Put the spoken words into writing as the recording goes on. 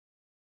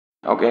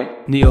Okay.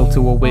 Kneel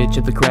to a witch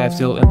at the craft,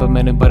 still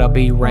implementing, but I'll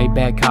be right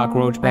back.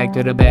 Cockroach back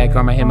to the back,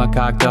 arm I hit my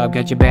cocked up.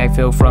 Got your bag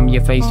filled from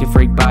your face, you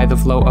freaked by the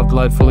flow of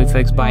blood, fully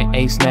fixed by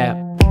a snap.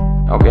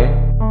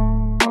 Okay.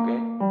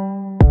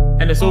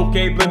 And it's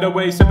okay, blend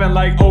away, sipping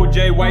like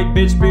OJ. White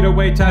bitch, beat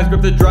away, ties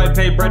grip the dry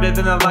pay. Brighter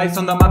than the lights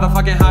on the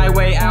motherfucking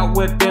highway. Out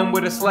with them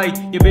with a slate.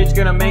 Your bitch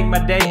gonna make my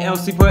day.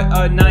 LC put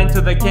a 9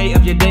 to the K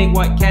of your date.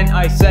 What can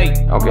I say?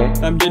 Okay.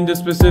 I'm gender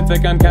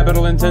specific, I'm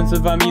capital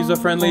intensive. I'm user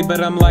friendly,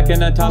 but I'm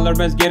lacking a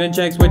tolerance. Getting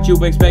checks, what you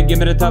expect, give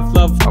me the tough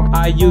love.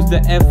 I use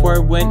the F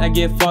word when I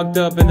get fucked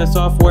up. And the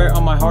software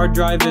on my hard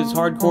drive is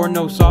hardcore,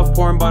 no soft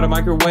porn. Bought a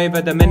microwave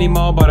at the mini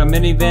mall. Bought a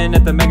minivan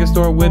at the mega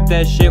store. Whip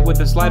that shit with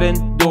the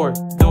sliding door.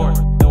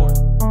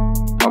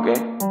 Okay.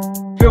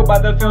 Fueled by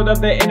the field of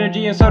the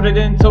energy inserted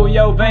into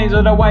your veins,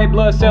 or the white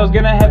blood cells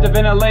gonna have to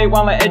ventilate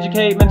while I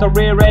educate. Mental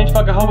rearrange,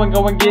 fuck a hoe and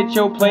go and get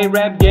your play.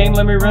 Rap game,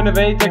 let me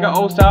renovate. Take an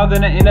old style,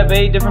 then I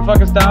innovate. Different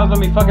fucking styles, let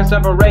me fucking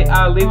separate.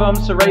 I leave them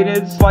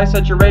serrated, slice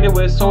saturated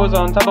with swords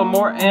on top of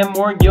more and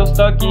more gil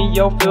stuck in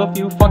your filth.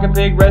 You fucking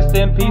pig, rest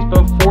in peace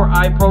before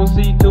I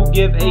proceed to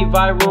give a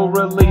viral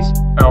release.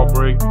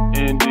 Outbreak,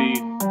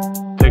 indeed.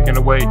 Taking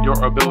away your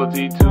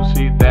ability to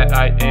see that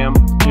I am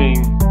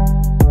king.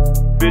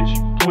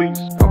 Bitch,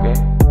 please.